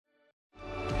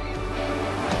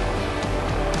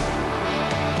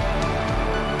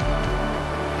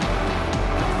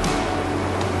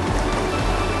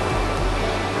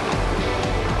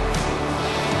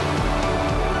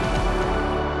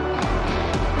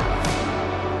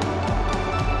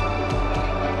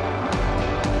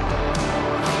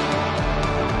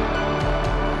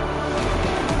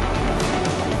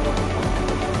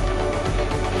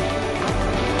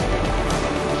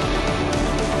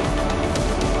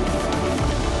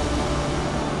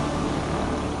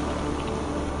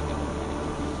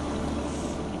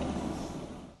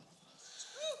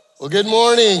Well, good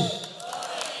morning.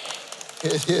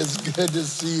 It is good to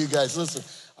see you guys. Listen,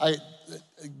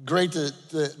 great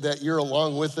that you're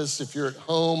along with us. If you're at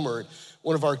home or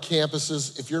one of our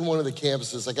campuses, if you're in one of the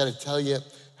campuses, I got to tell you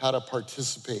how to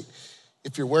participate.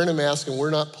 If you're wearing a mask, and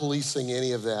we're not policing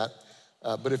any of that,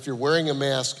 but if you're wearing a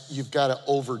mask, you've got to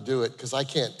overdo it because I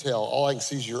can't tell. All I can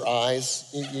see is your eyes.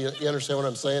 You understand what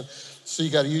I'm saying? So you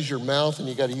got to use your mouth and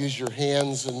you got to use your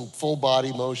hands and full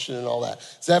body motion and all that.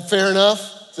 Is that fair enough?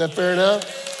 Is that fair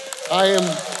enough? I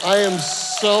am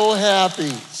so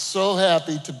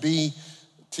happy to be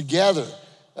together.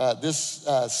 This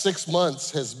 6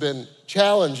 months has been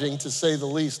challenging to say the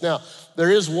least. Now, there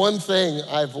is one thing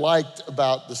I've liked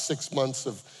about the 6 months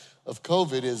of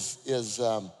COVID is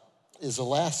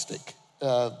elastic.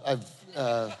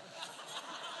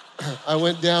 I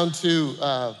went down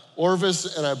to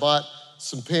Orvis and I bought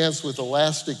some pants with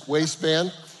elastic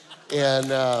waistband and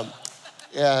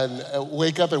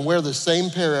wake up and wear the same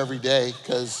pair every day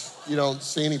because you don't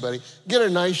see anybody. Get a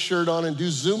nice shirt on and do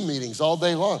Zoom meetings all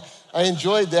day long. I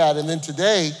enjoyed that. And then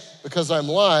today, because I'm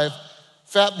live,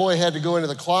 Fat Boy had to go into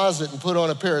the closet and put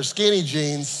on a pair of skinny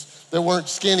jeans that weren't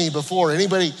skinny before.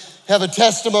 Anybody have a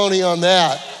testimony on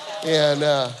that? And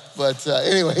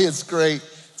anyway, it's great.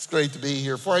 It's great to be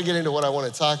here. Before I get into what I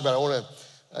want to talk about, I want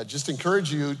to just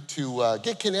encourage you to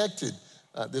get connected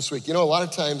this week. You know, a lot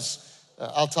of times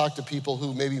I'll talk to people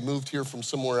who maybe moved here from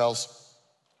somewhere else,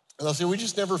 and they'll say, we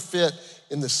just never fit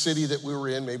in the city that we were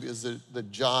in. Maybe it was the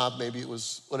job, maybe it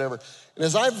was whatever. And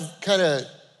as I've kind of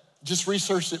just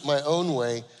researched it my own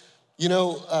way, you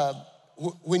know,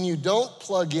 when you don't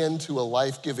plug into a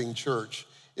life-giving church,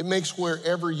 it makes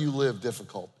wherever you live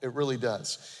difficult. It really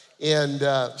does. And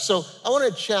so I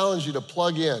want to challenge you to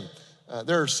plug in.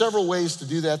 There are several ways to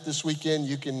do that this weekend.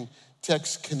 You can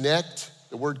text CONNECT,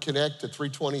 the word CONNECT to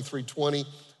 320-320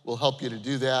 will help you to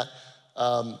do that.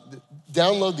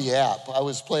 Download the app. I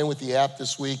was playing with the app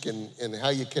this week and how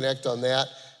you connect on that.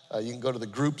 You can go to the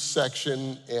groups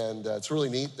section and it's really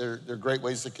neat. They're great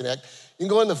ways to connect. You can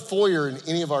go in the foyer in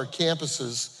any of our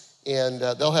campuses and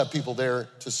they'll have people there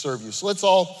to serve you. So let's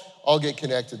all get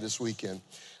connected this weekend.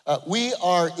 We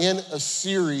are in a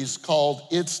series called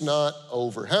It's Not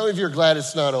Over. How many of you are glad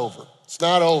it's not over? It's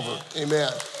not over,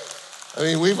 amen. I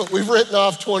mean, we've written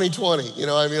off 2020. You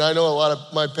know, I mean, I know a lot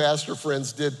of my pastor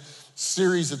friends did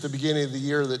series at the beginning of the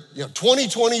year that, you know,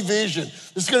 2020 vision,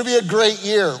 this is gonna be a great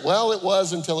year. Well, it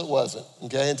was until it wasn't,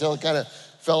 okay? Until it kind of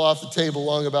fell off the table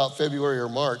long about February or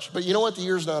March. But you know what, the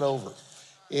year's not over.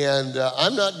 And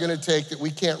I'm not gonna take that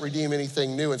we can't redeem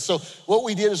anything new. And so what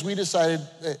we did is we decided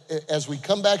as we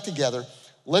come back together,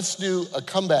 let's do a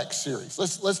comeback series.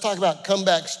 Let's talk about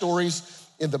comeback stories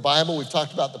in the Bible. We've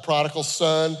talked about the prodigal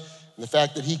son and the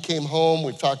fact that he came home.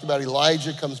 We've talked about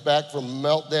Elijah comes back from a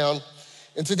meltdown.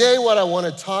 And today what I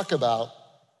wanna talk about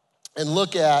and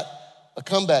look at a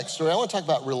comeback story, I wanna talk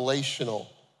about relational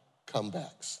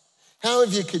comebacks. How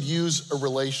of you could use a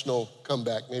relational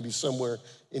comeback maybe somewhere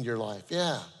in your life?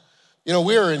 Yeah. You know,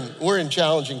 we're in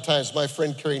challenging times. My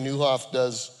friend Kerry Newhoff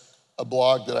does a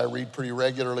blog that I read pretty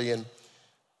regularly. And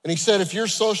he said, if your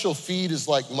social feed is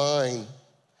like mine,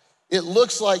 it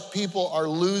looks like people are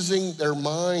losing their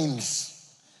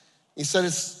minds. He said,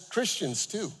 it's Christians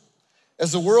too.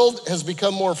 As the world has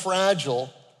become more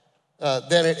fragile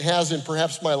than it has in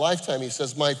perhaps my lifetime, he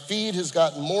says, my feed has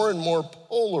gotten more and more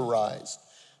polarized,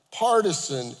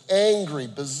 partisan, angry,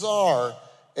 bizarre,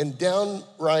 and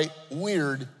downright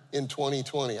weird in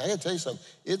 2020. I gotta tell you something,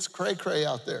 it's cray-cray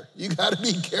out there. You gotta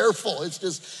be careful. It's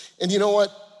just, and you know what?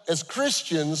 As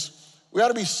Christians, we ought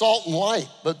to be salt and light.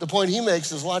 But the point he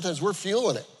makes is a lot of times we're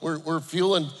fueling it. We're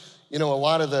fueling, you know, a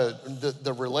lot of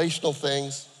the relational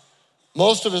things.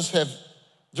 Most of us have,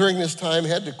 during this time,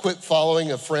 had to quit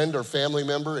following a friend or family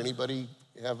member. Anybody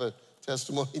have a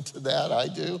testimony to that? I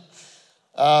do.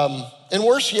 And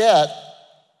worse yet,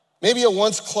 maybe a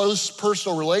once close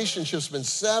personal relationship's been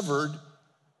severed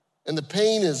and the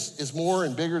pain is more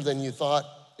and bigger than you thought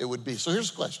it would be. So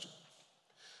here's the question.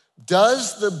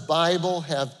 Does the Bible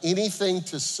have anything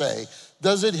to say?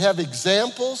 Does it have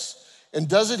examples? And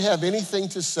does it have anything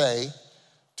to say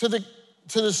to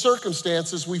the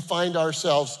circumstances we find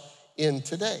ourselves in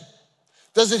today?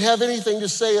 Does it have anything to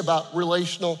say about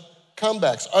relational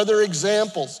comebacks? Are there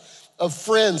examples of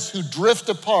friends who drift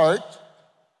apart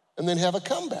and then have a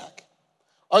comeback?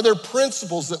 Are there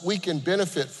principles that we can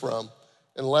benefit from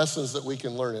and lessons that we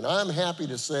can learn? And I'm happy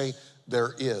to say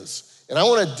there is. And I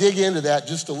want to dig into that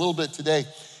just a little bit today.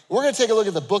 We're going to take a look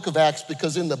at the book of Acts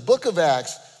because in the book of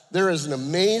Acts, there is an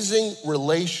amazing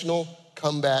relational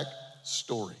comeback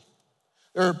story.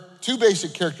 There are two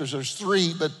basic characters. There's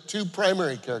three, but two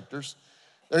primary characters.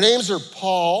 Their names are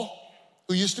Paul,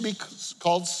 who used to be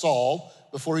called Saul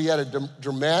before he had a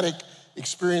dramatic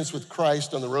experience with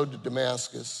Christ on the road to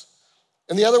Damascus.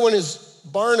 And the other one is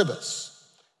Barnabas.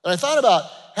 And I thought about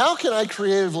how can I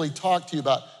creatively talk to you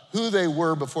about who they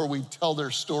were before we tell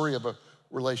their story of a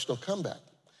relational comeback.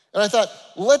 And I thought,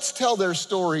 let's tell their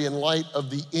story in light of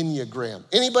the Enneagram.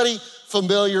 Anybody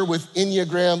familiar with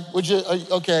Enneagram? Would you?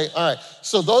 Okay, all right.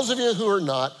 So those of you who are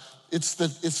not, it's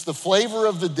the flavor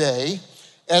of the day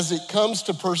as it comes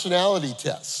to personality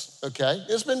tests, okay?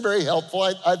 It's been very helpful.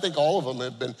 I think all of them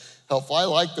have been helpful. I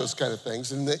like those kind of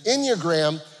things. And the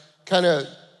Enneagram kind of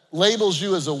labels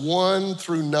you as a 1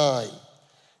 through 9.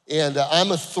 And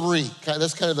I'm a 3.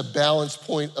 That's kind of the balance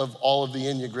point of all of the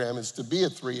Enneagram is to be a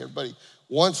 3. Everybody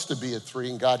wants to be a 3,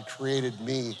 and God created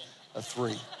me a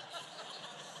 3.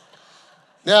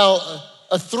 Now,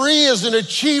 a 3 is an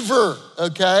achiever,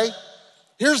 okay?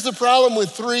 Here's the problem with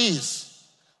 3s.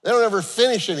 They don't ever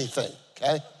finish anything,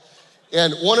 okay?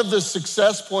 And one of the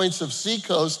success points of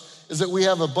Seacoast is that we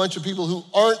have a bunch of people who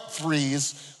aren't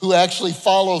 3s who actually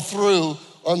follow through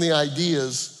on the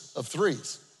ideas of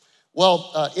 3s.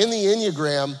 Well, in the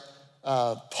Enneagram,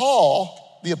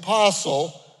 Paul, the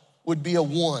apostle, would be a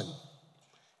 1.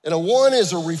 And a 1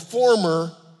 is a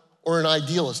reformer or an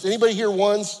idealist. Anybody here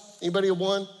 1s? Anybody a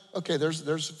 1? Okay,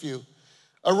 there's a few.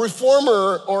 A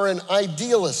reformer or an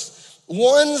idealist.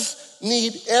 1s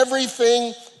need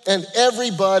everything and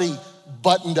everybody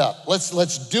buttoned up.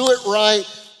 Let's do it right.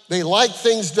 They like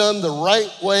things done the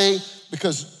right way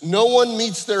because no one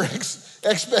meets their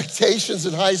expectations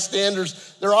and high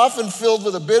standards. They're often filled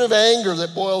with a bit of anger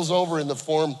that boils over in the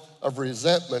form of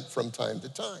resentment from time to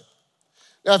time.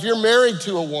 Now, if you're married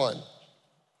to a 1,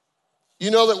 you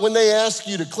know that when they ask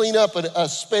you to clean up a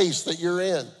space that you're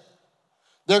in,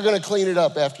 they're gonna clean it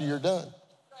up after you're done.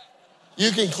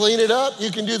 You can clean it up,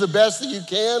 you can do the best that you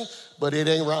can, but it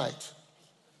ain't right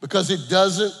because it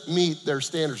doesn't meet their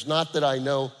standards, not that I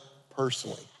know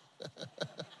personally.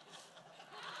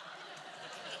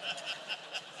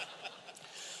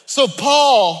 So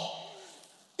Paul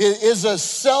is a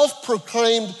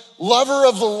self-proclaimed lover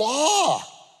of the law.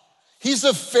 He's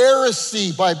a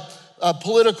Pharisee by a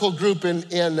political group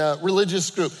and religious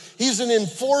group. He's an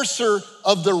enforcer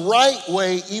of the right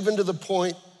way, even to the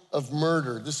point of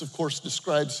murder. This, of course,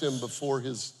 describes him before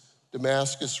his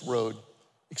Damascus Road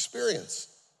experience.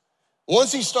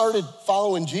 Once he started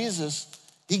following Jesus,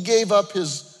 he gave up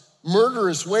his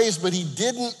murderous ways, but he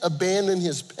didn't abandon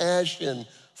his passion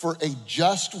for a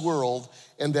just world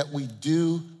and that we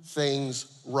do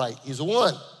things right. He's a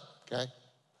 1, okay?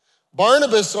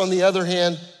 Barnabas, on the other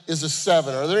hand, is a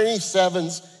 7. Are there any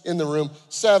 7s in the room?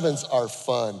 7s are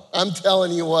fun. I'm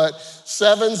telling you what,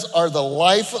 7s are the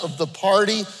life of the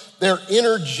party. They're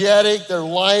energetic, they're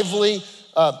lively.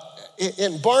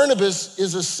 And Barnabas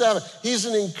is a 7. He's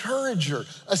an encourager.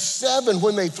 A 7,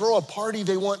 when they throw a party,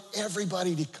 they want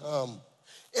everybody to come.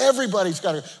 Everybody's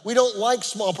got to. We don't like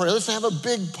small parties. Let's have a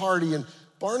big party. And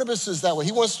Barnabas is that way.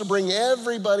 He wants to bring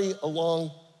everybody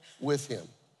along with him.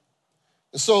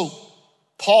 And so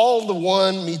Paul, the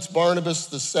 1, meets Barnabas,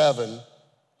 the 7,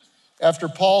 after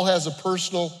Paul has a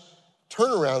personal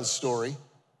turnaround story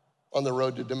on the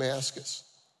road to Damascus.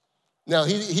 Now,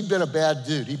 he'd been a bad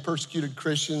dude. He persecuted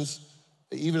Christians,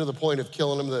 even to the point of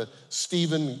killing them. The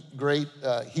Stephen, great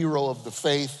hero of the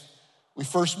faith. We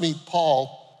first meet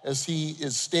Paul as he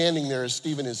is standing there as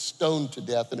Stephen is stoned to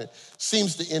death, and it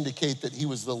seems to indicate that he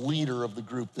was the leader of the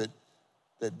group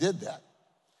that did that.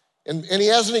 And he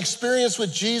has an experience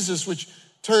with Jesus which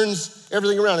turns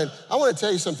everything around. And I want to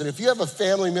tell you something. If you have a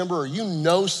family member or you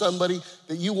know somebody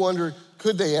that you wonder,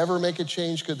 could they ever make a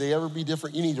change? Could they ever be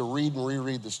different? You need to read and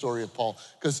reread the story of Paul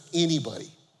because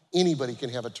anybody can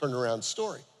have a turnaround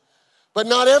story. But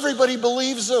not everybody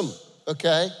believes him,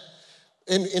 okay?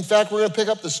 And in fact, we're going to pick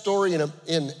up the story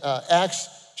in Acts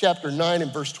chapter 9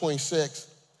 and verse 26.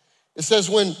 It says,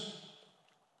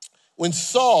 when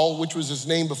Saul, which was his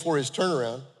name before his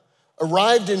turnaround,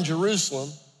 arrived in Jerusalem,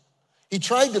 he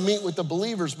tried to meet with the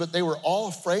believers, but they were all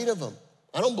afraid of him.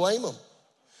 I don't blame them.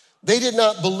 They did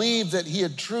not believe that he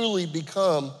had truly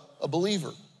become a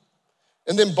believer.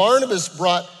 And then Barnabas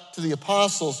brought him to the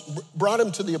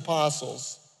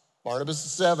apostles. Barnabas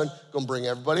is 7, gonna bring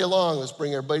everybody along. Let's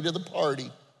bring everybody to the party.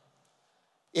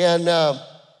 And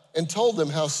told them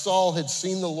how Saul had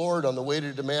seen the Lord on the way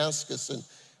to Damascus and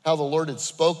how the Lord had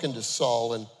spoken to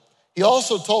Saul. And he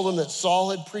also told them that Saul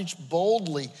had preached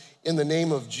boldly in the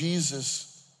name of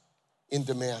Jesus in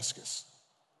Damascus.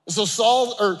 And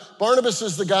so Barnabas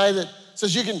is the guy that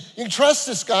says, you can trust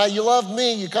this guy, you love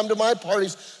me, you come to my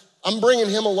parties. I'm bringing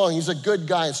him along. He's a good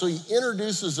guy. And so he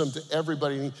introduces him to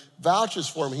everybody and he vouches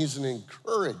for him. He's an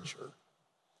encourager.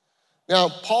 Now,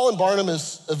 Paul and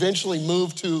Barnabas eventually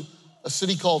moved to a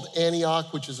city called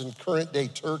Antioch, which is in current day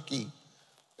Turkey.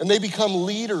 And they become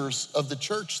leaders of the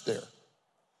church there.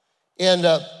 And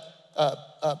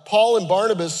Paul and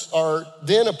Barnabas are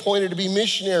then appointed to be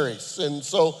missionaries. And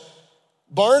so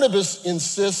Barnabas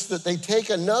insists that they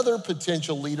take another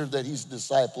potential leader that he's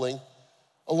discipling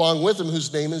along with him,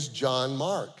 whose name is John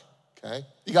Mark, okay?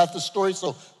 You got the story?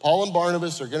 So Paul and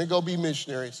Barnabas are gonna go be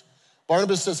missionaries.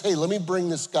 Barnabas says, hey, let me bring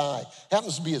this guy.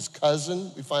 Happens to be his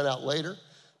cousin, we find out later.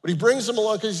 But he brings him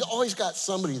along because he's always got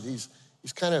somebody that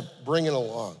he's kind of bringing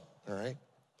along, all right?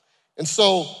 And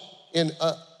so in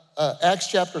Acts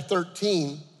chapter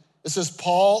 13, it says,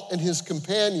 Paul and his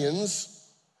companions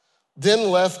then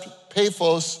left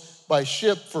Paphos by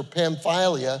ship for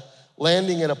Pamphylia,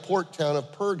 landing at a port town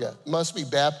of Perga. It must be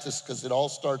Baptist because it all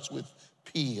starts with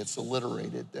P. It's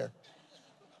alliterated there.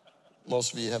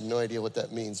 Most of you have no idea what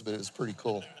that means, but it was pretty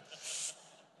cool.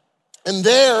 And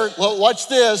there, well, watch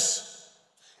this.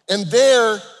 And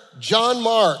there, John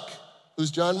Mark,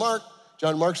 who's John Mark?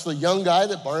 John Mark's the young guy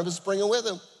that Barnabas is bringing with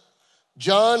him.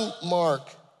 John Mark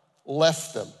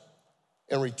left them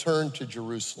and returned to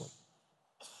Jerusalem.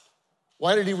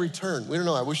 Why did he return? We don't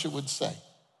know. I wish it would say.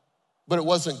 But it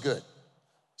wasn't good.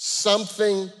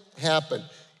 Something happened.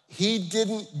 He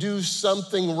didn't do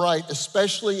something right,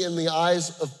 especially in the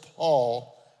eyes of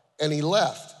Paul, and he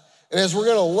left. And as we're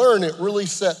gonna learn, it really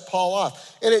set Paul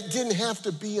off. And it didn't have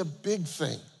to be a big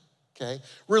thing, okay?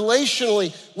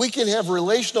 Relationally, we can have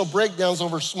relational breakdowns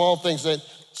over small things. That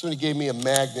somebody gave me a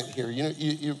magnet here.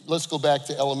 Let's go back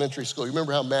to elementary school. You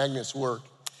remember how magnets work?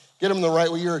 Get them the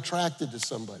right way, you're attracted to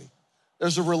somebody.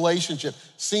 There's a relationship,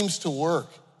 seems to work.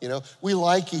 You know, we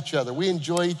like each other. We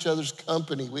enjoy each other's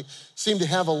company. We seem to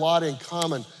have a lot in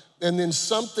common. And then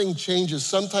something changes.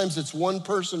 Sometimes it's one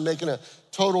person making a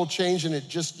total change and it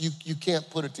just, you can't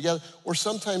put it together. Or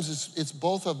sometimes it's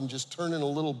both of them just turning a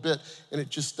little bit and it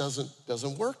just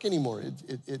doesn't work anymore.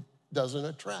 It doesn't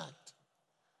attract.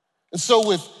 And so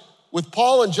with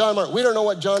Paul and John Mark, we don't know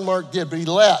what John Mark did, but he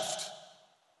left.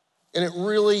 And it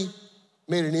really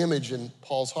made an image in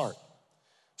Paul's heart.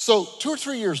 So 2 or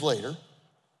 3 years later,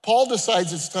 Paul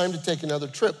decides it's time to take another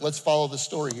trip. Let's follow the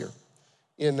story here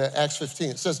in Acts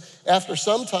 15. It says, after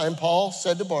some time, Paul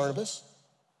said to Barnabas,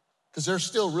 because they're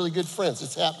still really good friends,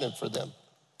 it's happening for them.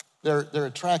 They're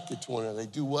attracted to one another, they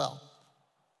do well.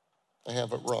 I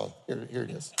have it wrong, here it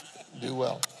is, do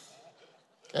well,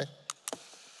 okay?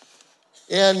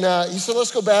 And he said,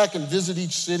 let's go back and visit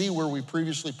each city where we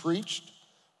previously preached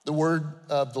the word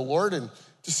of the Lord and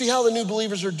to see how the new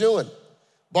believers are doing.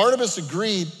 Barnabas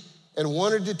agreed and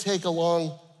wanted to take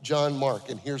along John Mark,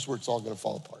 and here's where it's all gonna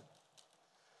fall apart.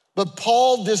 But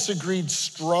Paul disagreed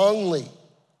strongly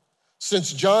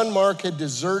since John Mark had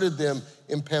deserted them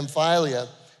in Pamphylia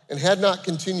and had not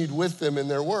continued with them in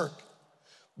their work.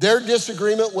 Their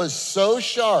disagreement was so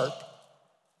sharp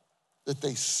that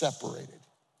they separated.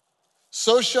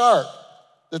 So sharp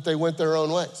that they went their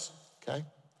own ways, okay?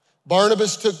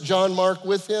 Barnabas took John Mark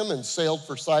with him and sailed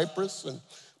for Cyprus, and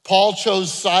Paul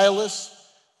chose Silas.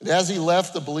 And as he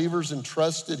left, the believers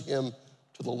entrusted him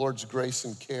to the Lord's grace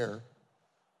and care.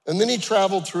 And then he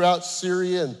traveled throughout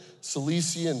Syria and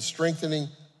Cilicia and strengthening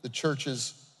the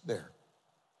churches there.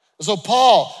 And so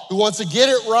Paul, who wants to get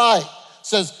it right,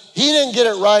 says he didn't get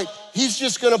it right. He's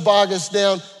just gonna bog us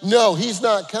down. No, he's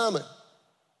not coming.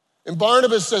 And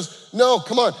Barnabas says, no,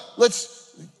 come on,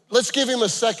 let's give him a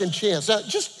second chance. Now,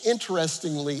 just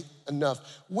interestingly enough,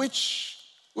 which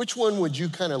one would you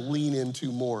kind of lean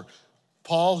into more?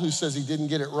 Paul, who says he didn't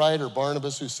get it right, or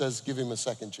Barnabas, who says give him a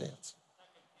second chance?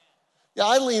 Yeah,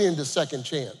 I lean into second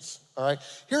chance, all right?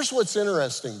 Here's what's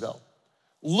interesting, though.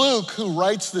 Luke, who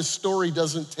writes this story,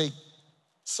 doesn't take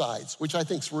sides, which I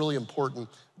think is really important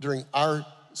during our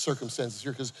circumstances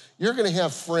here, because you're gonna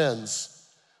have friends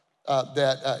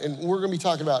and we're gonna be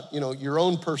talking about, your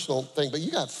own personal thing, but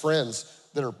you got friends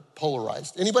that are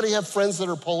polarized. Anybody have friends that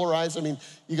are polarized? I mean,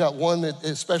 you got one that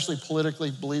especially politically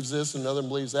believes this and another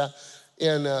believes that.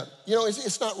 And,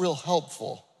 it's not real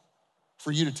helpful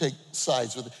for you to take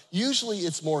sides with it. Usually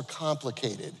it's more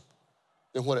complicated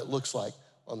than what it looks like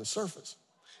on the surface.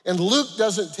 And Luke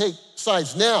doesn't take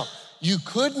sides. Now, you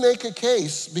could make a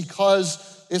case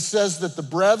because it says that the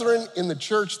brethren in the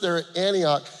church there at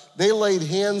Antioch, they laid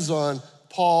hands on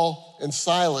Paul and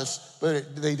Silas,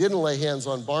 but they didn't lay hands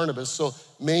on Barnabas. So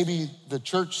maybe the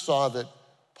church saw that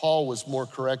Paul was more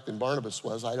correct than Barnabas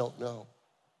was. I don't know.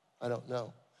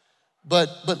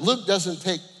 But Luke doesn't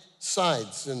take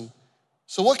sides. And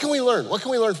so what can we learn? What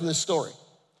can we learn from this story?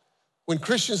 when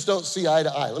Christians don't see eye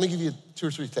to eye. Let me give you 2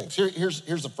 or 3 things.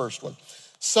 Here's the first one.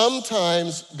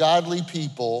 Sometimes godly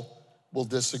people will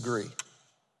disagree.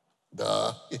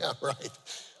 Duh, yeah, right.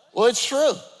 Well, it's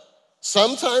true.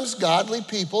 Sometimes godly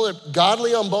people,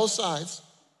 godly on both sides,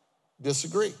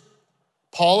 disagree.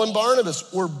 Paul and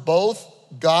Barnabas were both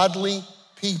godly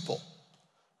people.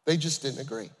 They just didn't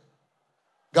agree.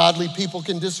 Godly people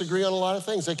can disagree on a lot of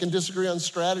things. They can disagree on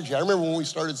strategy. I remember when we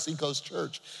started Seacoast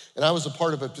Church, and I was a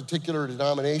part of a particular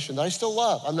denomination that I still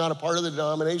love. I'm not a part of the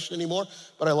denomination anymore,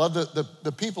 but I love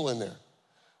the people in there.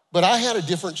 But I had a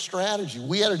different strategy.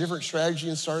 We had a different strategy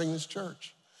in starting this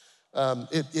church.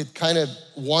 It kind of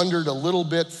wandered a little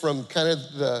bit from kind of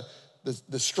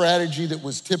the strategy that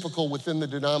was typical within the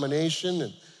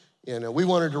denomination. And we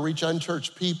wanted to reach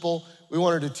unchurched people. We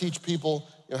wanted to teach people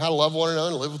how to love one another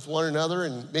and live with one another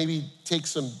and maybe take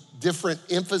some different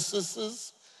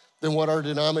emphases than what our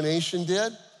denomination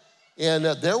did. And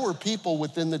there were people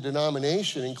within the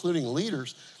denomination, including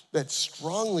leaders, that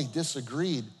strongly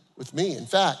disagreed with me. In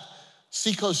fact,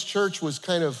 Seacoast Church was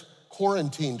kind of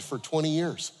quarantined for 20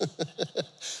 years.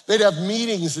 They'd have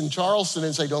meetings in Charleston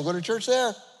and say, don't go to church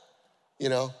there,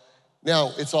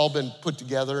 Now, it's all been put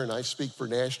together, and I speak for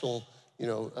national,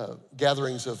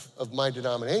 gatherings of my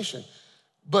denomination.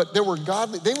 But they were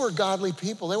godly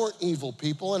people. They weren't evil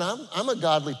people, and I'm a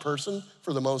godly person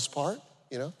for the most part,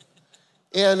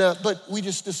 And but we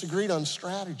just disagreed on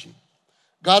strategy.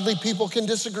 Godly people can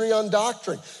disagree on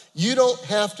doctrine. You don't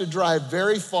have to drive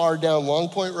very far down Long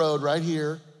Point Road right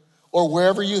here, or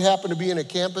wherever you happen to be in a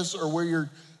campus or where you're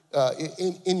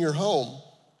in your home.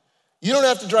 You don't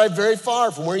have to drive very far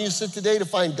from where you sit today to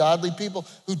find godly people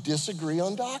who disagree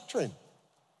on doctrine,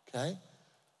 okay?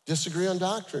 Disagree on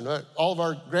doctrine. All of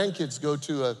our grandkids go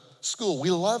to a school. We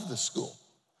love the school.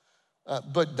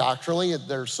 But doctrinally,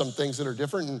 there's some things that are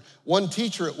different. And one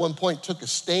teacher at one point took a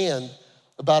stand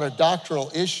about a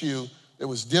doctrinal issue that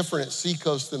was different at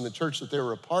Seacoast than the church that they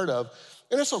were a part of.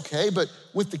 And it's okay, but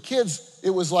with the kids, it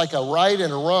was like a right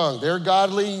and a wrong. They're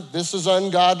godly, this is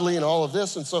ungodly, and all of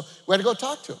this. And so we had to go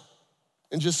talk to them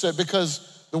and just said,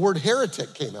 because the word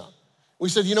heretic came out. We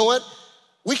said, you know what?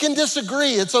 We can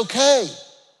disagree, it's okay.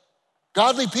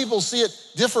 Godly people see it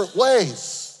different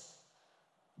ways.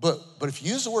 But if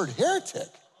you use the word heretic,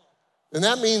 then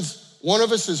that means one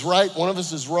of us is right, one of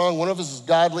us is wrong, one of us is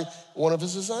godly, one of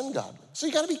us is ungodly. So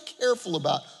you gotta be careful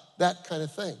about that kind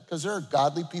of thing, because there are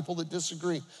godly people that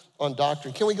disagree on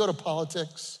doctrine. Can we go to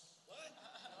politics?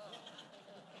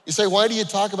 You say, why do you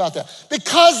talk about that?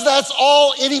 Because that's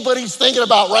all anybody's thinking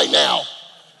about right now.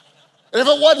 And if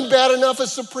it wasn't bad enough, a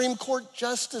Supreme Court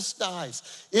justice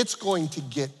dies. It's going to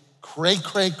get cray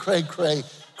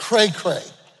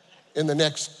in the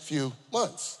next few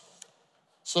months.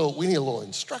 So we need a little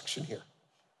instruction here.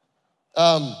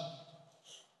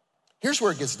 Here's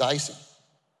where it gets dicey.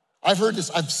 I've heard this,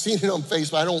 I've seen it on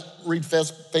Facebook. I don't read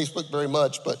Facebook very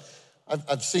much, but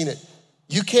I've seen it.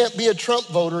 You can't be a Trump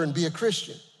voter and be a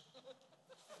Christian.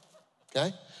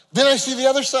 Okay? Then I see the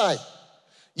other side.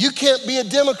 You can't be a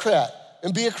Democrat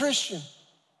and be a Christian.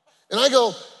 And I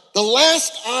go, the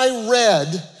last I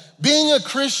read, being a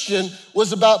Christian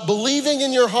was about believing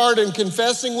in your heart and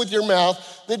confessing with your mouth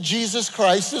that Jesus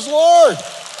Christ is Lord.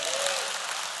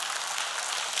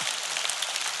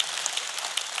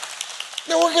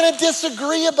 Now we're gonna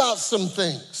disagree about some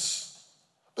things,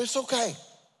 but it's okay.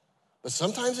 But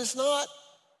sometimes it's not.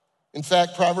 In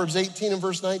fact, Proverbs 18 and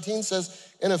verse 19 says,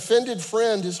 an offended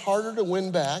friend is harder to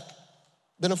win back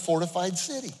than a fortified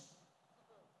city.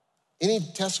 Any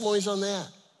testimonies on that?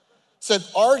 Said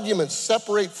arguments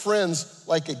separate friends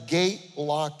like a gate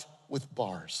locked with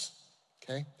bars,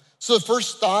 okay? So the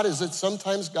first thought is that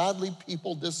sometimes godly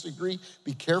people disagree.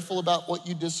 Be careful about what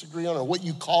you disagree on or what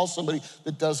you call somebody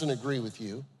that doesn't agree with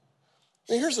you.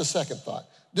 And here's the second thought.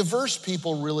 Diverse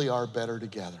people really are better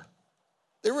together.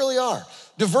 They really are.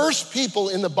 Diverse people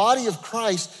in the body of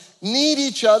Christ need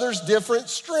each other's different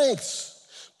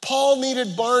strengths. Paul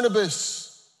needed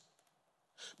Barnabas.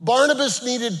 Barnabas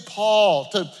needed Paul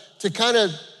to kind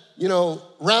of,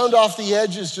 round off the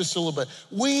edges just a little bit.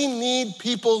 We need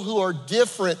people who are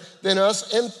different than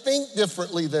us and think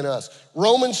differently than us.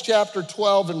 Romans chapter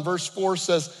 12 and verse 4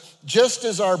 says, just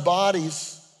as our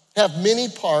bodies have many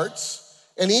parts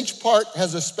and each part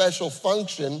has a special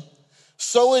function,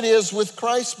 so it is with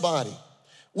Christ's body.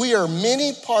 We are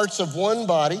many parts of one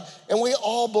body and we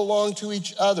all belong to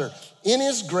each other. In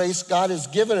his grace, God has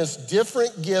given us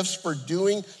different gifts for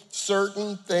doing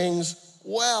certain things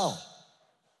well.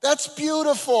 That's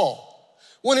beautiful.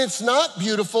 When it's not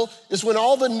beautiful is when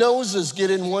all the noses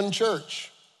get in one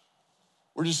church.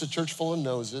 We're just a church full of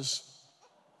noses.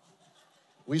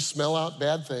 We smell out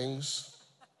bad things.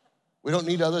 We don't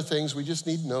need other things. We just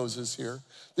need noses here.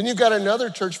 Then you've got another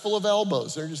church full of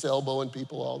elbows. They're just elbowing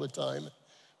people all the time.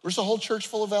 There's a whole church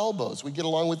full of elbows. We get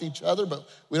along with each other, but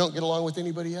we don't get along with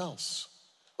anybody else.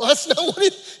 Well, that's not what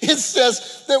it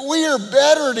says, that we are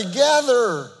better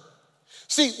together.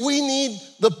 See, we need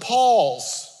the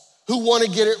Pauls who want to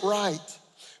get it right.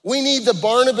 We need the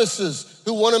Barnabases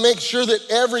who want to make sure that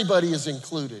everybody is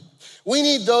included. We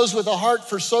need those with a heart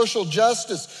for social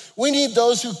justice. We need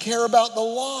those who care about the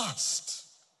lost.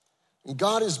 And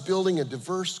God is building a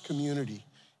diverse community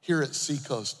here at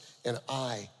Seacoast, and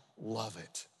I love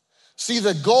it. See,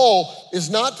 the goal is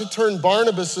not to turn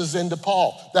Barnabases into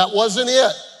Paul. That wasn't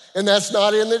it, and that's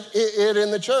not in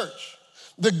the church.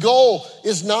 The goal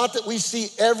is not that we see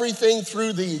everything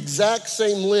through the exact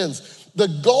same lens. The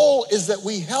goal is that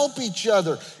we help each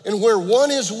other, and where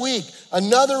one is weak,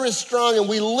 another is strong, and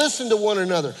we listen to one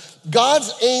another.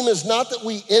 God's aim is not that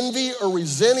we envy or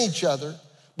resent each other,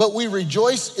 but we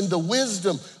rejoice in the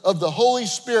wisdom of the Holy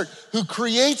Spirit who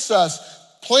creates us,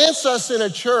 plants us in a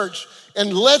church,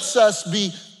 and lets us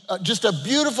be just a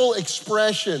beautiful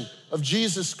expression of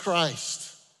Jesus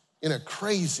Christ in a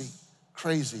crazy,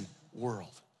 crazy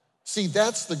world. See,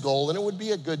 that's the goal, and it would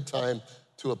be a good time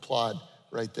to applaud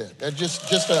right there. That's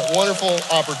just a wonderful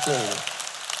opportunity.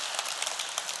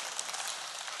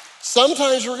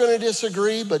 Sometimes we're going to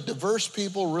disagree, but diverse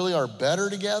people really are better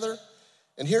together.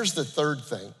 And here's the third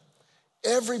thing.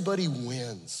 Everybody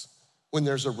wins when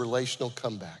there's a relational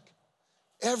comeback.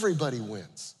 Everybody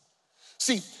wins.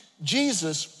 See,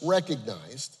 Jesus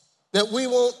recognized that we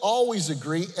won't always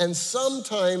agree, and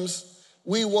sometimes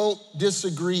we won't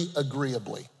disagree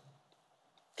agreeably.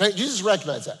 Okay, Jesus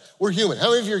recognized that. We're human.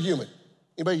 How many of you are human?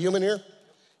 Anybody human here?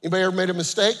 Anybody ever made a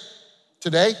mistake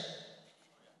today?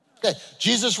 Okay,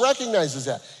 Jesus recognizes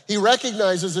that. He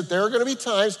recognizes that there are gonna be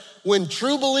times when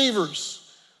true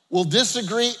believers will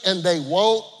disagree and they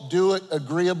won't do it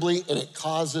agreeably, and it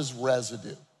causes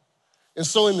residue. And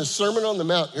so in the Sermon on the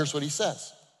Mount, here's what he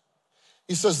says.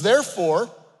 He says, therefore,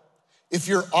 if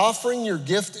you're offering your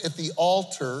gift at the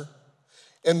altar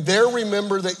and there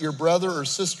remember that your brother or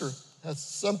sister has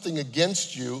something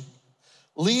against you,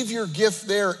 leave your gift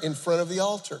there in front of the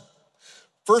altar.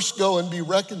 First go and be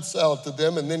reconciled to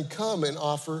them, and then come and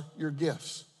offer your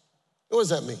gifts. What does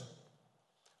that mean?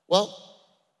 Well,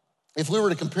 if we were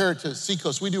to compare it to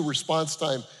Seacoast, we do response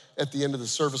time at the end of the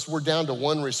service. We're down to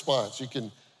one response.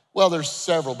 There's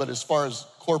several, but as far as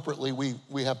corporately,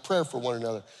 we have prayer for one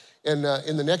another. And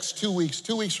in the next 2 weeks,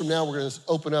 2 weeks from now, we're gonna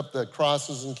open up the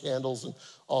crosses and candles and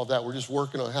all of that. We're just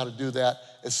working on how to do that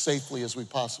as safely as we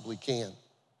possibly can.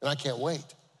 And I can't wait.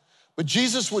 But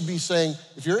Jesus would be saying,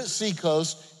 if you're at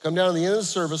Seacoast, come down to the end of the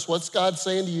service, what's God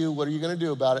saying to you? What are you gonna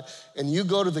do about it? And you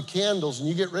go to the candles and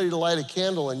you get ready to light a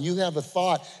candle and you have a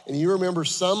thought and you remember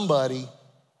somebody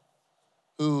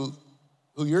who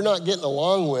you're not getting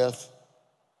along with,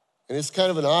 and it's kind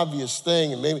of an obvious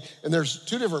thing, and there's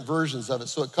two different versions of it,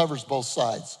 so it covers both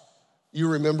sides. You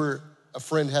remember a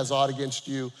friend has aught against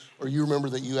you, or you remember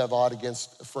that you have aught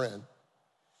against a friend.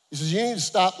 He says, you need to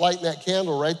stop lighting that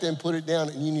candle right then, put it down,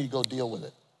 and you need to go deal with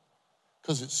it.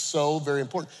 Because it's so very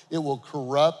important. It will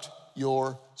corrupt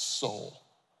your soul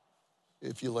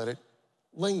if you let it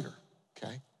linger,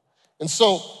 okay? And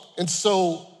so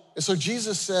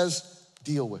Jesus says,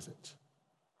 deal with it.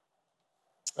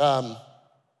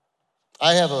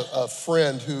 I have a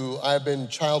friend who I've been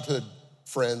childhood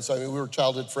friends. I mean, we were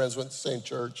childhood friends, went to the same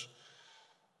church.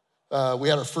 We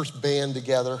had our first band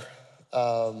together.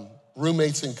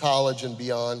 Roommates in college and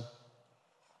beyond.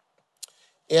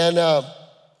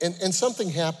 And something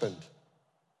happened.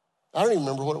 I don't even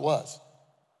remember what it was.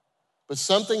 But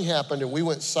something happened and we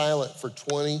went silent for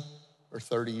 20 or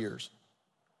 30 years.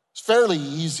 It's fairly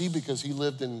easy because he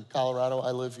lived in Colorado, I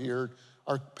live here.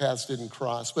 Our paths didn't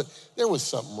cross, but there was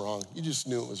something wrong. You just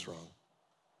knew it was wrong.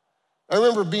 I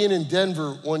remember being in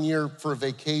Denver one year for a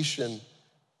vacation,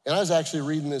 and I was actually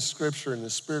reading this scripture, and the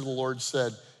Spirit of the Lord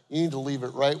said, you need to leave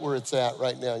it right where it's at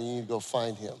right now, and you need to go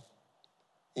find him.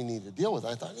 You need to deal with it.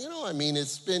 I thought,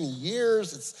 it's been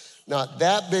years. It's not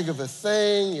that big of a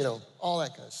thing, all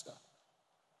that kind of stuff.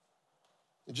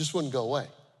 It just wouldn't go away.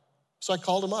 So I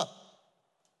called him up,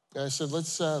 and I said,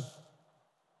 let's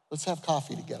have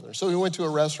coffee together. So we went to a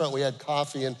restaurant, we had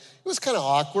coffee, and it was kind of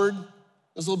awkward.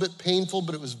 It was a little bit painful,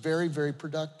 but it was very, very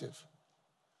productive.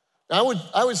 Now,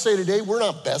 I would say today, we're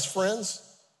not best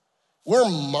friends. We're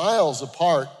miles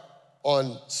apart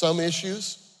on some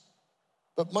issues,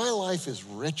 but my life is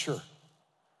richer,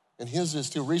 and his is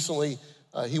too. Recently,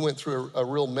 he went through a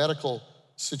real medical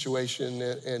situation,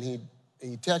 and he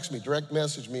he texted me, direct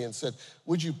messaged me and said,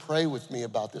 would you pray with me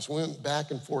about this? We went back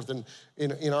and forth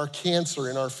in our cancer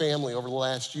in our family over the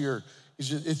last year.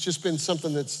 It's just been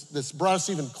something that's brought us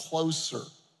even closer.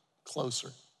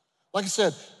 Like I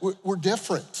said, we're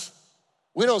different.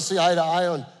 We don't see eye to eye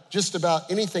on just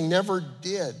about anything, never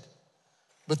did.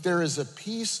 But there is a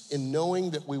peace in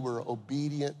knowing that we were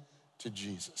obedient to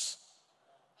Jesus.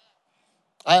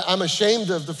 I'm ashamed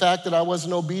of the fact that I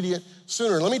wasn't obedient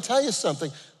sooner. Let me tell you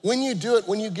something. When you do it,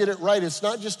 when you get it right, it's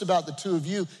not just about the two of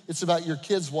you, it's about your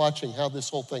kids watching how this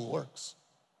whole thing works.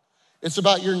 It's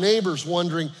about your neighbors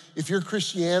wondering if your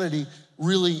Christianity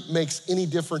really makes any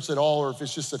difference at all or if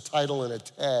it's just a title and a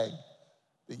tag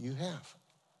that you have,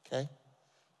 okay?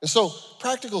 And so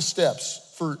practical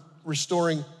steps for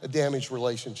restoring a damaged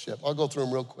relationship. I'll go through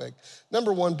them real quick.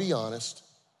 Number one, be honest.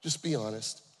 Just be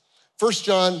honest. 1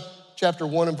 John chapter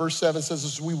 1 and verse 7 says,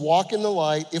 as we walk in the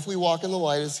light, if we walk in the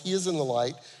light as he is in the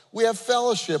light, we have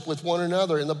fellowship with one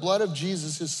another. And the blood of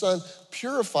Jesus, his son,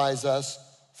 purifies us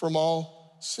from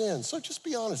all sin. So just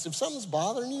be honest. If something's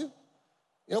bothering you,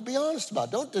 be honest about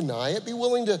it. Don't deny it. Be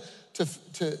willing to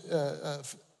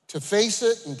face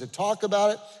it and to talk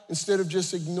about it instead of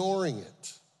just ignoring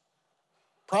it.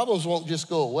 Problems won't just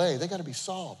go away. They got to be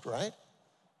solved, right?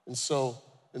 And so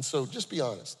just be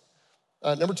honest.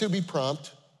 Number two, be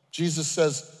prompt. Jesus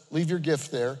says, leave your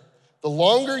gift there. The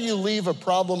longer you leave a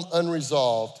problem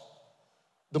unresolved,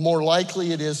 the more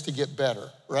likely it is to get better,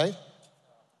 right?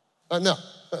 No,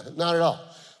 not at all.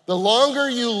 The longer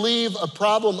you leave a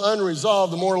problem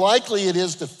unresolved, the more likely it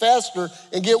is to fester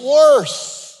and get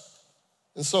worse.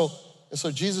 And so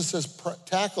Jesus says,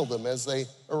 tackle them as they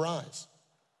arise.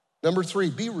 Number three,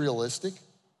 be realistic.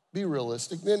 Be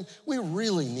realistic. Then we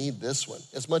really need this one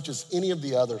as much as any of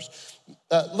the others.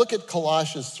 Look at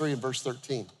Colossians 3 and verse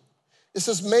 13. It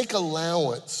says, make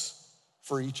allowance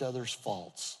for each other's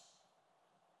faults.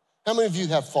 How many of you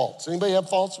have faults? Anybody have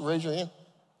faults? Raise your hand.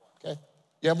 Okay.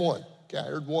 You have one. Okay, I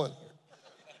heard one.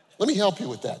 Let me help you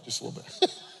with that just a little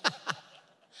bit.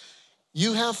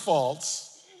 You have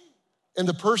faults, and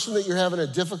the person that you're having a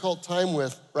difficult time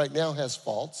with right now has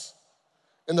faults.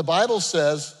 And the Bible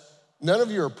says, none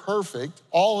of you are perfect.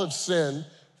 All have sinned,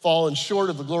 fallen short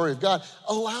of the glory of God.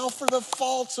 Allow for the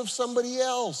faults of somebody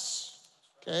else,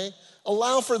 okay?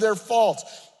 Allow for their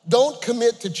faults. Don't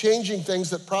commit to changing things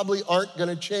that probably aren't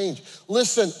gonna change.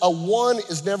 Listen, a 1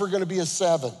 is never gonna be a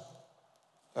 7,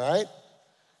 all right?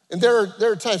 And there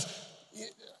are times,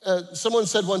 someone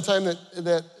said one time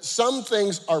that some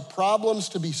things are problems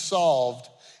to be solved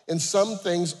and some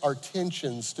things are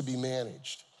tensions to be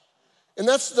managed. And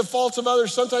that's the faults of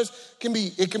others. Sometimes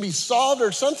it can be solved,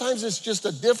 or sometimes it's just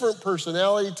a different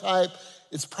personality type.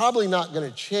 It's probably not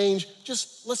gonna change.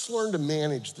 Just let's learn to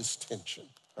manage this tension,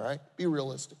 all right? Be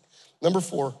realistic. Number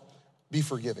 4, be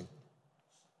forgiving.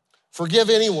 Forgive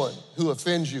anyone who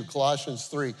offends you, Colossians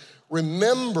 3.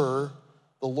 Remember,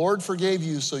 the Lord forgave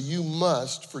you, so you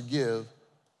must forgive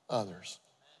others.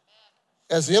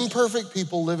 As imperfect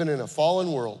people living in a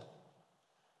fallen world,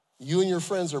 you and your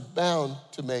friends are bound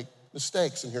to make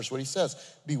mistakes. And here's what he says.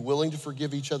 Be willing to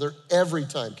forgive each other every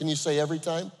time. Can you say every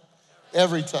time?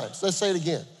 Every time. So let's say it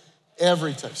again.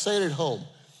 Every time. Say it at home.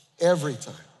 Every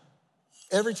time.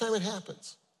 Every time it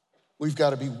happens, we've got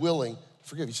to be willing to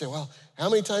forgive. You say, well, how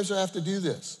many times do I have to do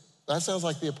this? That sounds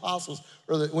like the apostles,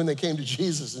 or when they came to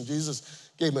Jesus, and Jesus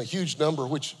gave them a huge number,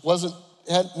 which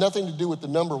had nothing to do with the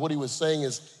number. What he was saying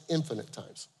is infinite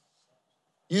times.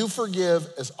 You forgive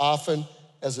as often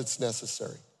as it's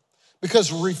necessary.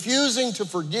 Because refusing to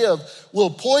forgive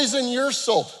will poison your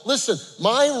soul. Listen,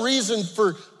 my reason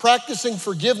for practicing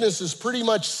forgiveness is pretty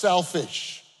much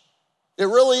selfish. It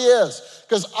really is.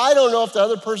 Because I don't know if the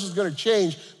other person's gonna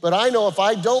change, but I know if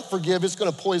I don't forgive, it's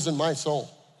gonna poison my soul.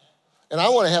 And I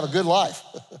wanna have a good life.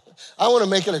 I wanna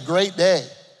make it a great day.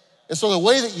 And so the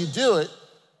way that you do it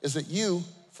is that you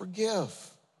forgive.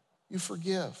 You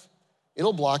forgive.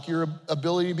 It'll block your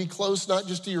ability to be close, not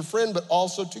just to your friend, but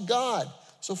also to God.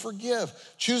 So forgive.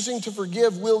 Choosing to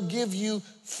forgive will give you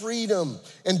freedom.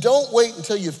 And don't wait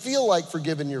until you feel like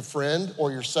forgiving your friend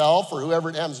or yourself or whoever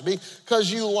it happens to be,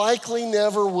 because you likely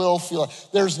never will feel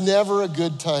like. There's never a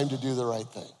good time to do the right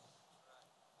thing,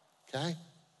 okay?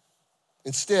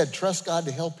 Instead, trust God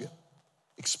to help you.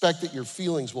 Expect that your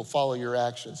feelings will follow your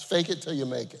actions. Fake it till you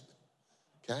make it,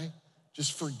 okay?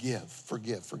 Just forgive.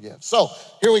 So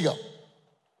here we go.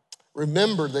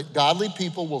 Remember that godly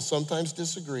people will sometimes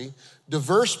disagree.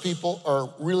 Diverse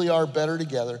people really are better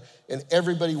together, and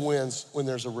everybody wins when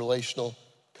there's a relational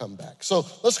comeback. So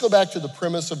let's go back to the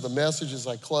premise of the message as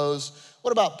I close.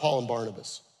 What about Paul and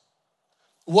Barnabas?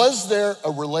 Was there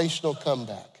a relational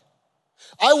comeback?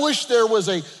 I wish there was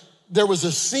a there was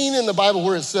a scene in the Bible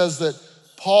where it says that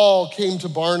Paul came to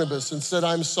Barnabas and said,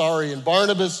 I'm sorry. And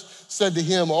Barnabas said to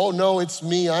him, oh no, it's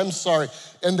me, I'm sorry.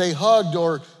 And they hugged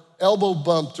or elbow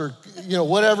bumped or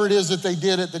whatever it is that they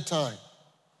did at the time.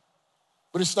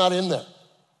 But it's not in there.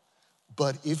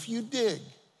 But if you dig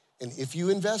and if you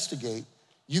investigate,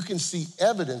 you can see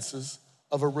evidences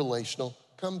of a relational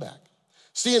comeback.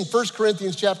 See, in 1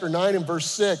 Corinthians chapter 9 and verse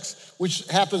 6, which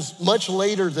happens much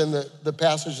later than the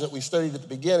passage that we studied at the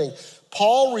beginning,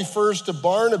 Paul refers to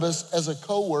Barnabas as a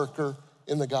co-worker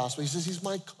in the gospel. He says, he's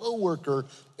my co-worker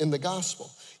in the gospel.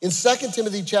 In 2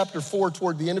 Timothy chapter 4,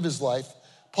 toward the end of his life,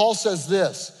 Paul says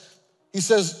this. He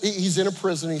says, he's in a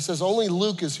prison. He says, only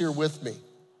Luke is here with me.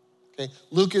 Okay?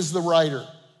 Luke is the writer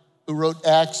who wrote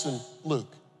Acts and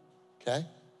Luke. Okay?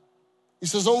 He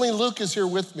says, only Luke is here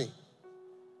with me.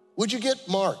 Would you get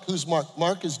Mark? Who's Mark?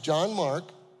 Mark is John Mark,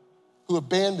 who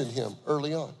abandoned him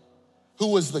early on,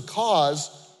 who was the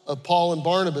cause of Paul and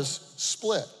Barnabas'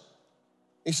 split.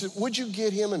 He said, would you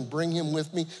get him and bring him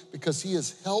with me? Because he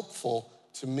is helpful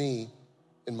to me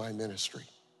in my ministry.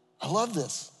 I love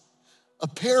this.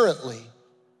 Apparently,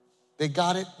 they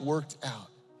got it worked out.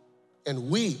 And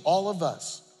we, all of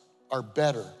us, are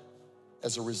better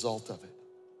as a result of it.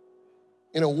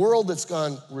 In a world that's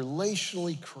gone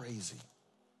relationally crazy,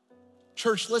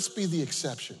 church, let's be the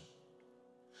exception.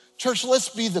 Church, let's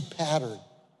be the pattern.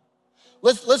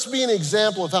 Let's be an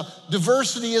example of how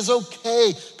diversity is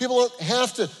okay. People don't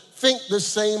have to think the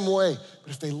same way.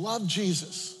 But if they love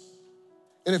Jesus,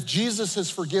 and if Jesus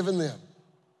has forgiven them,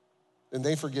 then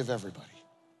they forgive everybody.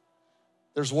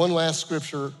 There's one last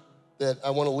scripture that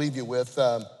I want to leave you with.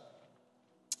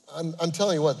 I'm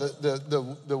telling you what,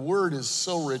 the word is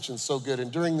so rich and so good.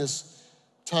 And during this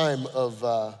time of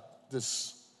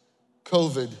this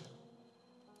COVID,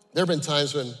 there have been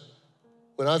times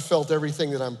when I've felt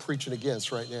everything that I'm preaching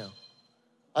against right now.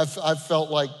 I've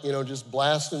felt like, just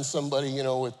blasting somebody,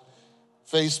 with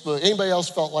Facebook. Anybody else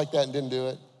felt like that and didn't do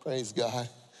it? Praise God.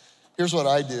 Here's what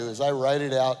I do is I write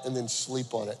it out and then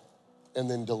sleep on it and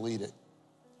then delete it.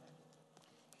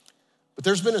 But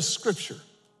there's been a scripture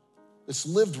that's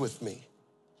lived with me.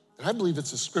 And I believe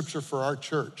it's a scripture for our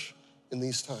church in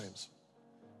these times.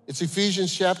 It's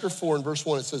Ephesians chapter 4 and verse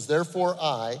 1. It says, therefore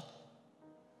I,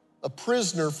 a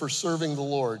prisoner for serving the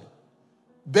Lord,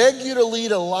 beg you to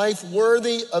lead a life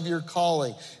worthy of your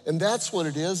calling. And that's what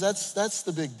it is. That's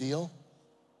the big deal.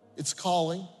 It's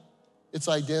calling. It's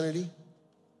identity.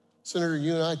 Senator,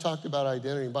 you and I talked about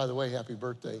identity. And by the way, happy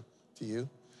birthday to you.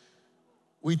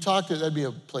 We talked, that'd be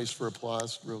a place for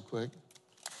applause real quick.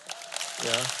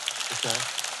 Yeah, okay.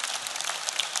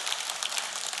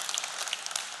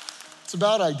 It's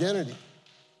about identity.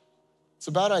 It's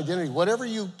about identity. Whatever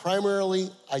you primarily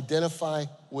identify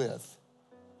with,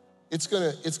 it's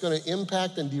gonna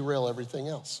impact and derail everything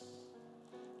else.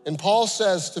 And Paul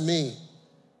says to me,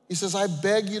 he says, I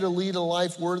beg you to lead a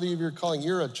life worthy of your calling.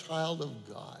 You're a child of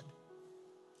God.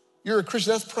 You're a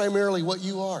Christian. That's primarily what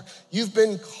you are. You've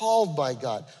been called by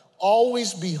God.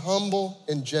 Always be humble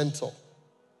and gentle.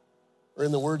 Or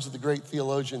in the words of the great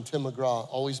theologian Tim McGraw,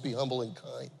 always be humble and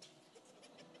kind.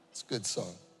 It's a good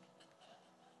song.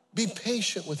 Be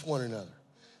patient with one another,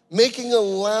 making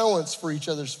allowance for each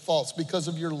other's faults because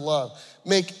of your love.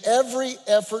 Make every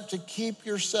effort to keep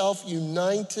yourself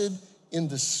united in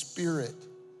the Spirit,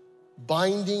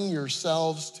 binding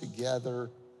yourselves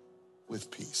together with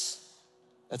peace.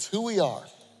 That's who we are.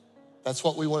 That's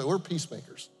what we want. We're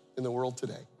peacemakers in the world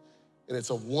today. And it's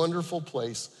a wonderful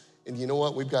place. And you know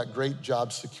what? We've got great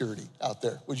job security out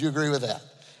there. Would you agree with that?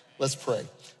 Let's pray.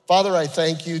 Father, I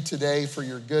thank you today for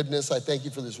your goodness. I thank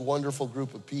you for this wonderful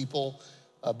group of people,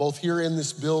 both here in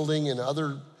this building and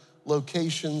other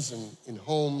locations and in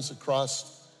homes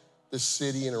across this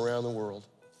city and around the world.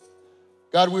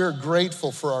 God, we are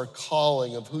grateful for our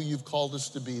calling of who you've called us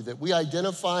to be, that we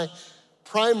identify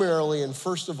primarily and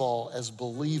first of all as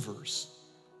believers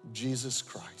in Jesus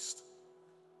Christ.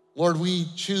 Lord, we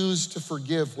choose to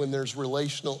forgive when there's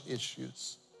relational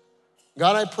issues.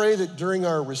 God, I pray that during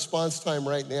our response time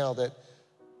right now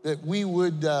that we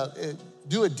would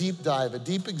do a deep dive, a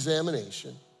deep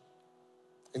examination,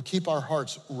 and keep our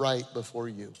hearts right before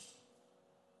you.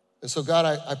 And so God,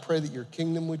 I pray that your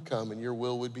kingdom would come and your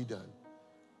will would be done.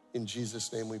 In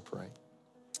Jesus' name we pray.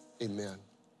 Amen.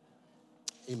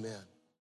 Amen.